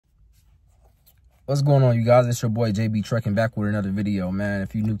What's going on, you guys? It's your boy JB Trucking back with another video, man.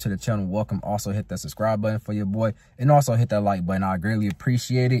 If you're new to the channel, welcome. Also hit that subscribe button for your boy, and also hit that like button. I greatly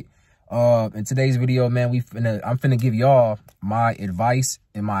appreciate it. In today's video, man, I'm finna give y'all my advice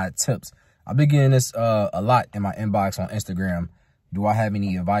and my tips. I've been getting this a lot in my inbox on Instagram. Do I have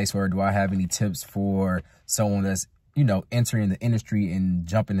any advice or do I have any tips for someone that's, you know, entering the industry and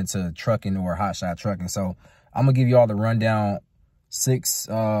jumping into trucking or hotshot trucking? So I'm gonna give y'all the rundown, 6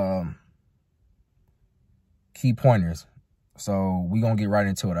 key pointers. So we gonna get right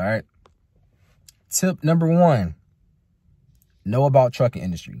into it. All right. Tip number 1, know about trucking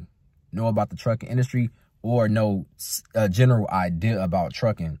industry. Know about the trucking industry, or know a general idea about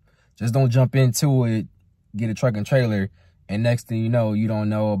trucking. Just don't jump into it, get a trucking trailer, and next thing you know, you don't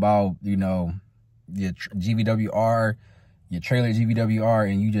know about, you know, your GVWR, your trailer GVWR,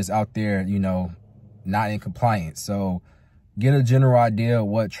 and you just out there, you know, not in compliance. So get a general idea of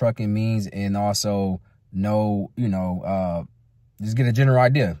what trucking means, and also know, you know, just get a general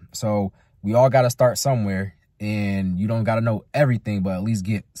idea. So we all got to start somewhere, and you don't got to know everything, but at least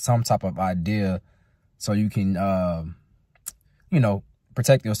get some type of idea so you can, you know,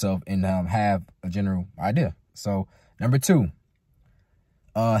 protect yourself and have a general idea. So number 2,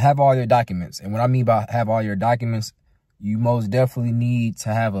 have all your documents. And what I mean by have all your documents, you most definitely need to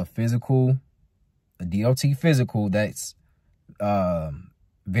have a physical, a DOT physical that's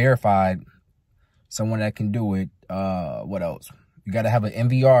verified, someone that can do it. What else? You got to have an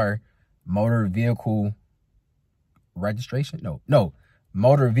MVR, motor vehicle registration. No,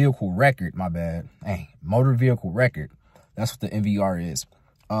 motor vehicle record. My bad. Hey, motor vehicle record. That's what the MVR is.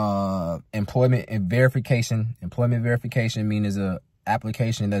 Employment and verification. Employment verification means a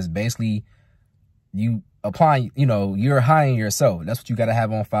application that's basically you applying, you know, you're hiring yourself. That's what you got to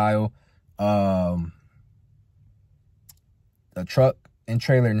have on file. A truck and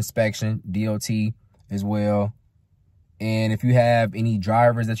trailer inspection, DOT as well. And if you have any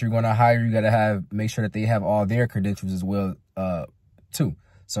drivers that you're going to hire, you got to make sure that they have all their credentials as well, too.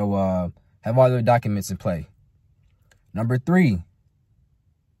 So have all their documents in play. Number 3,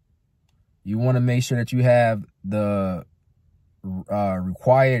 you want to make sure that you have the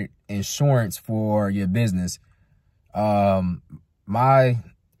required insurance for your business. My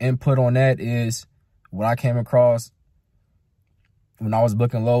input on that is what I came across when I was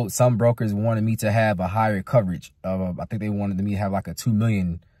booking loads. Some brokers wanted me to have a higher coverage. I think they wanted me to have like a $2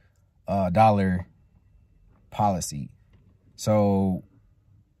 million policy. So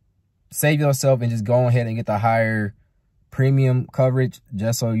save yourself and just go ahead and get the higher premium coverage,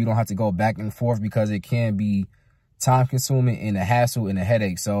 just so you don't have to go back and forth, because it can be time consuming and a hassle and a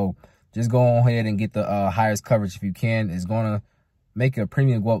headache. So just go ahead and get the highest coverage if you can. It's going to make your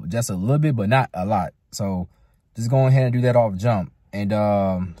premium go up just a little bit, but not a lot. So just go ahead and do that off jump. And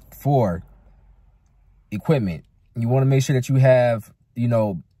 4, equipment. You want to make sure that you have, you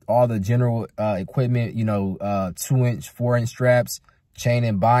know, all the general equipment, you know, 2-inch, 4-inch straps, chain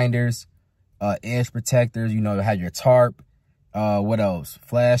and binders, edge protectors, you know, have your tarp. What else?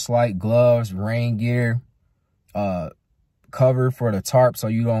 Flashlight, gloves, rain gear, cover for the tarp so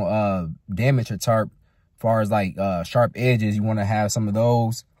you don't damage your tarp. As far as like sharp edges, you want to have some of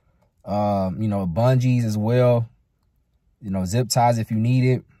those. You know, bungees as well. You know, zip ties if you need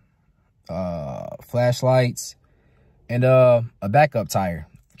it. Flashlights, and a backup tire.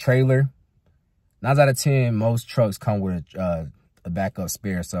 Trailer. 9 out of 10, most trucks come with a backup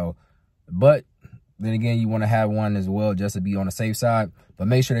spare. So, but then again, you want to have one as well just to be on the safe side. But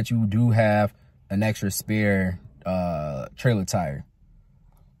make sure that you do have an extra spare trailer tire.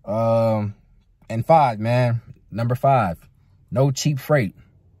 And 5, man. Number 5, no cheap freight.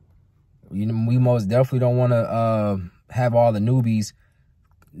 You know, we most definitely don't want to have all the newbies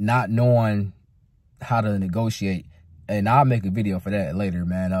not knowing how to negotiate. And I'll make a video for that later,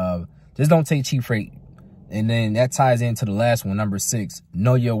 man. Just don't take cheap freight. And then that ties into the last one, number 6,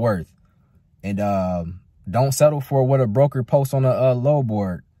 know your worth. And don't settle for what a broker posts on a load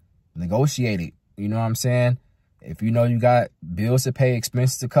board. Negotiate it. You know what I'm saying? If you know you got bills to pay,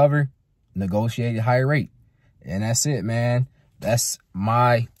 expenses to cover, negotiate a higher rate. And that's it, man. That's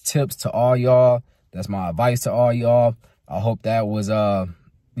my tips to all y'all. That's my advice to all y'all. I hope that was,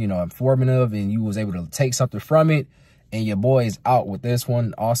 you know, informative and you was able to take something from it. And your boy is out with this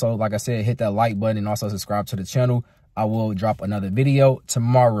one. Also, like I said, hit that like button and also subscribe to the channel. I will drop another video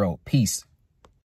tomorrow. Peace.